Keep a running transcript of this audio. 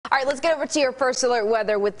All right, let's get over to your first alert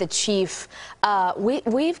weather with the chief.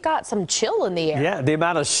 We've got some chill in the air. Yeah, the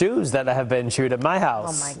amount of shoes that have been chewed at my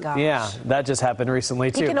house. Oh my gosh. Yeah, that just happened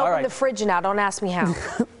recently too. You can open the fridge now. Don't ask me how.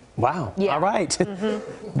 Wow. Yeah. All right.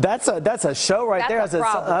 That's a show right there.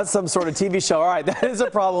 That's some sort of TV show. All right. That is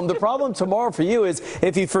a problem. The problem tomorrow for you is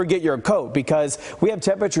if you forget your coat, because we have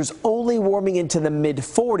temperatures only warming into the mid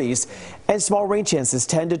 40s and small rain chances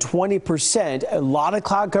 10 to 20%. A lot of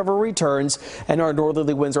cloud cover returns and our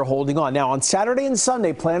northerly winds are holding on. Now on Saturday and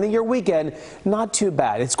Sunday, planning your weekend, not too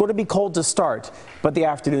bad. It's going to be cold to start, but the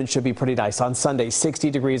afternoon should be pretty nice. On Sunday,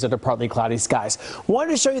 60 degrees under partly cloudy skies.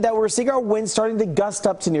 Wanted to show you that we're seeing our winds starting to gust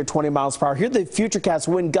up to near 20 miles per hour. Here are the Futurecast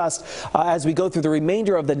wind gusts as we go through the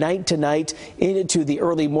remainder of the night tonight into the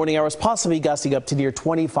early morning hours, possibly gusting up to near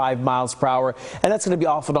 25 miles per hour. And that's going to be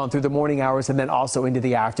off and on through the morning hours and then also into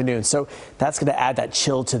the afternoon. So that's going to add that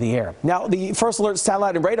chill to the air. Now, the first alert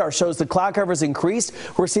satellite and radar shows the cloud cover has increased.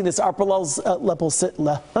 We're seeing this upper level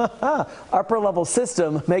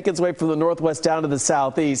system make its way from the northwest down to the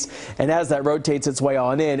southeast. And as that rotates its way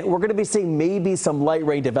on in, we're going to be seeing maybe some light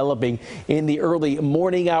rain developing in the early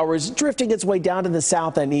morning hours, drifting its way down to the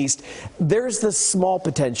south and east. There's the small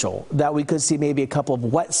potential that we could see maybe a couple of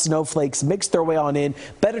wet snowflakes mix their way on in.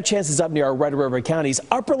 Better chances up near our Red River counties.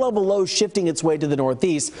 Upper level low shifting its way to the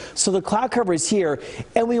northeast. So the cloud cover is here,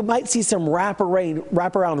 and we might see some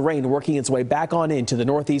wraparound rain working its way back on into the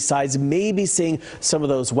northeast sides. Maybe seeing some of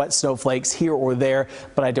those wet snowflakes here or there,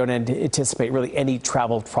 but I don't anticipate really any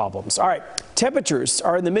travel problems. All right. Temperatures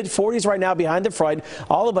are in the mid 40s right now behind the front.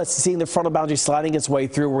 All of us seeing the frontal boundary sliding its way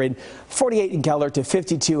through. We're in 48 in Keller to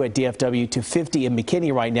 52 at DFW to 50 in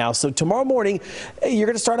McKinney right now. So tomorrow morning, you're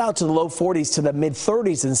going to start out to the low 40s to the mid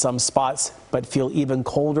 30s in some spots, but feel even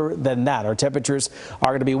colder than that. Our temperatures are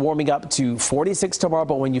going to be warming up to 46 tomorrow,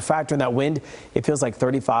 but when you factor in that wind, it feels like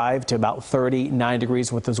 35 to about 39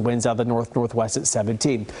 degrees with those winds out of the northwest at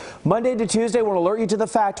 17. Monday to Tuesday, we'll alert you to the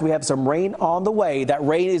fact we have some rain on the way. That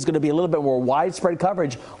rain is going to be a little bit more widespread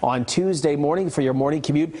coverage on Tuesday morning for your morning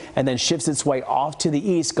commute, and then shifts its way off to the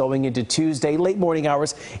east going into Tuesday, late morning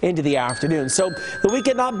hours into the afternoon. So the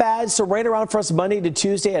weekend not bad. So rain around for us Monday to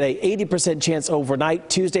Tuesday at a 80% chance overnight.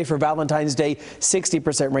 Tuesday for Valentine's Day,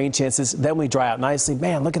 60% rain chances. Then we dry out nicely.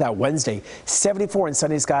 Man, look at that Wednesday. 74 and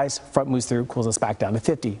sunny skies. Front moves through, cools us back down to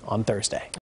 50 on Thursday.